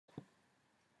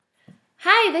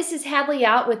Hi, this is Hadley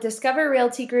Ott with Discover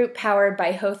Realty Group powered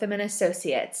by Hothem and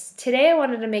Associates. Today I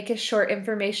wanted to make a short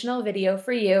informational video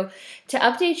for you to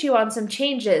update you on some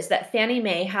changes that Fannie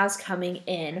Mae has coming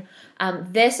in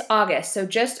this August, so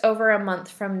just over a month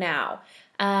from now.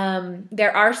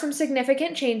 There are some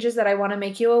significant changes that I want to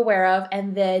make you aware of,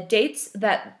 and the dates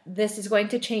that this is going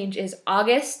to change is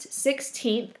August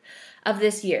 16th of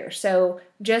this year, so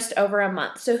just over a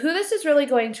month. So who this is really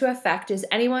going to affect is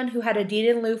anyone who had a deed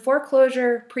in lieu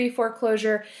foreclosure,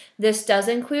 pre-foreclosure. This does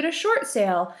include a short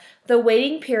sale. The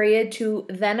waiting period to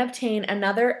then obtain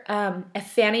another a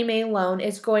Fannie Mae loan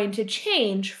is going to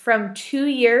change from 2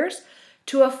 years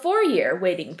to a 4-year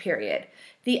waiting period.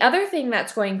 The other thing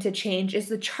that's going to change is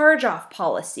the charge-off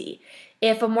policy.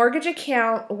 If a mortgage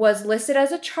account was listed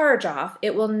as a charge-off,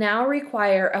 it will now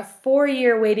require a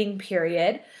 4-year waiting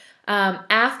period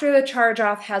after the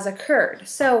charge-off has occurred.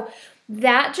 So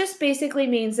that just basically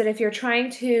means that if you're trying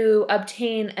to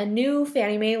obtain a new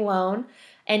Fannie Mae loan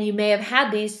and you may have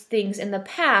had these things in the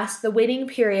past, the waiting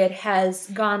period has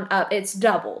gone up. It's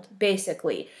doubled,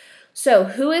 basically. So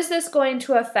who is this going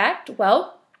to affect?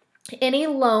 Well, any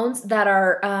loans that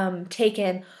are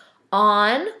taken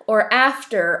on or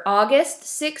after August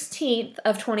 16th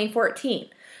of 2014.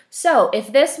 So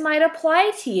if this might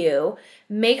apply to you,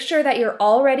 make sure that you're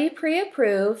already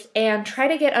pre-approved and try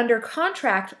to get under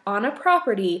contract on a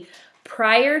property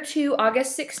prior to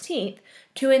August 16th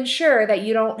to ensure that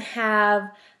you don't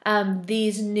have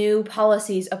these new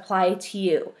policies apply to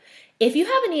you. If you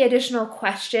have any additional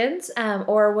questions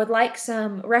or would like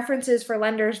some references for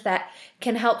lenders that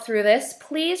can help through this,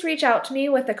 please reach out to me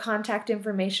with the contact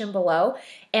information below,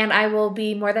 and I will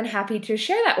be more than happy to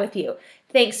share that with you.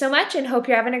 Thanks so much and hope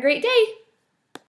you're having a great day.